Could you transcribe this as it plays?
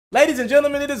Ladies and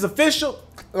gentlemen, it is official.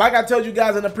 Like I told you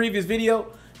guys in the previous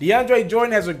video, DeAndre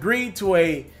Jordan has agreed to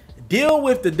a deal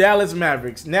with the Dallas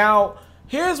Mavericks. Now,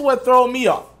 here's what threw me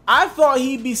off. I thought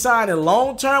he'd be signing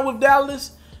long-term with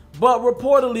Dallas, but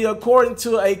reportedly, according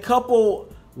to a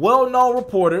couple well-known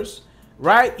reporters,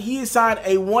 right, he signed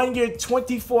a one-year,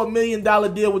 $24 million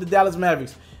deal with the Dallas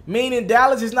Mavericks, meaning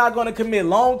Dallas is not going to commit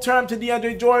long-term to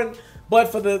DeAndre Jordan, but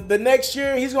for the next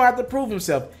year, he's going to have to prove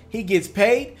himself. He gets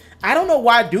paid. I don't know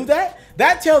why do that.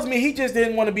 That tells me he just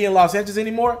didn't want to be in Los Angeles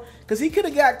anymore, because he could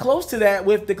have got close to that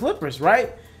with the Clippers,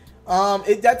 right?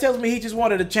 That tells me he just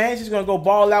wanted a change. He's going to go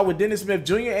ball out with Dennis Smith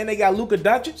Jr. And they got Luka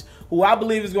Doncic, who I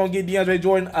believe is going to get DeAndre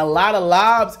Jordan a lot of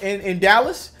lobs in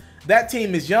Dallas. That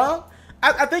team is young.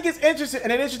 I think it's interesting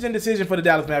and an interesting decision for the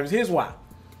Dallas Mavericks. Here's why.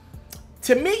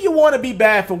 To me, you want to be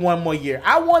bad for one more year.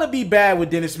 I want to be bad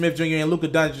with Dennis Smith Jr. and Luka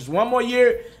Doncic one more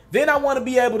year. Then I want to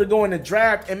be able to go in the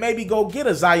draft and maybe go get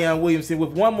a Zion Williamson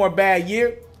with one more bad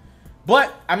year.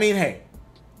 But, I mean, hey,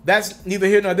 that's neither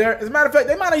here nor there. As a matter of fact,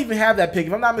 they might not even have that pick.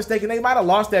 If I'm not mistaken, they might have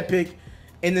lost that pick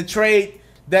in the trade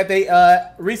that they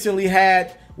recently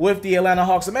had with the Atlanta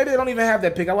Hawks. So maybe they don't even have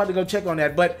that pick. I'll have to go check on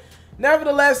that. But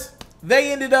nevertheless,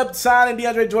 they ended up signing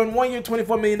DeAndre Jordan, one-year,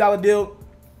 $24 million deal.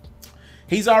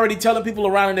 He's already telling people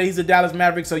around him that he's a Dallas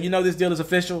Maverick, so you know this deal is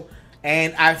official.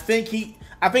 And I think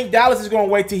Dallas is going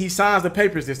to wait till he signs the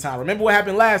papers this time. Remember what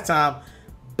happened last time?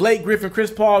 Blake Griffin,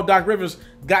 Chris Paul, Doc Rivers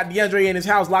got DeAndre in his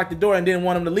house, locked the door, and didn't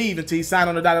want him to leave until he signed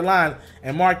on the dotted line.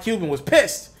 And Mark Cuban was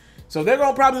pissed. So they're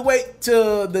going to probably wait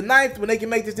till the 9th when they can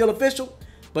make this deal official.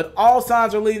 But all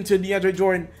signs are leading to DeAndre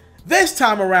Jordan this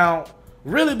time around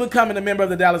really becoming a member of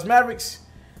the Dallas Mavericks.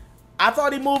 I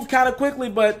thought he moved kind of quickly,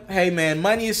 but hey, man,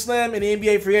 money is slim in the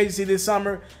NBA free agency this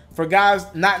summer for guys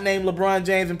not named LeBron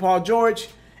James and Paul George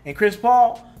and Chris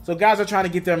Paul. So guys are trying to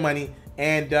get their money,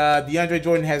 and DeAndre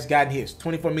Jordan has gotten his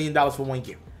 $24 million for 1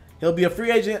 year. He'll be a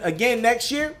free agent again next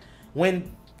year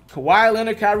when Kawhi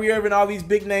Leonard, Kyrie Irving, all these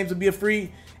big names will be a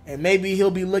free, and maybe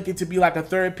he'll be looking to be like a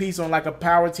third piece on like a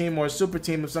power team or a super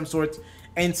team of some sort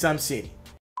in some city.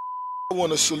 I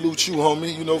want to salute you,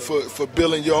 homie, you know, for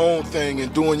building your own thing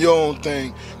and doing your own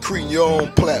thing, creating your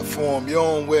own platform, your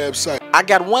own website. I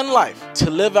got one life to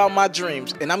live out my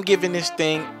dreams, and I'm giving this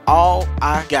thing all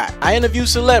I got. I interview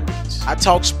celebrities. I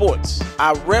talk sports.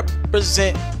 I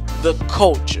represent the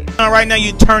culture. Right now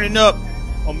you're turning up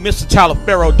on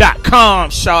MrTaliaferro.com,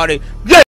 shawty. Yeah.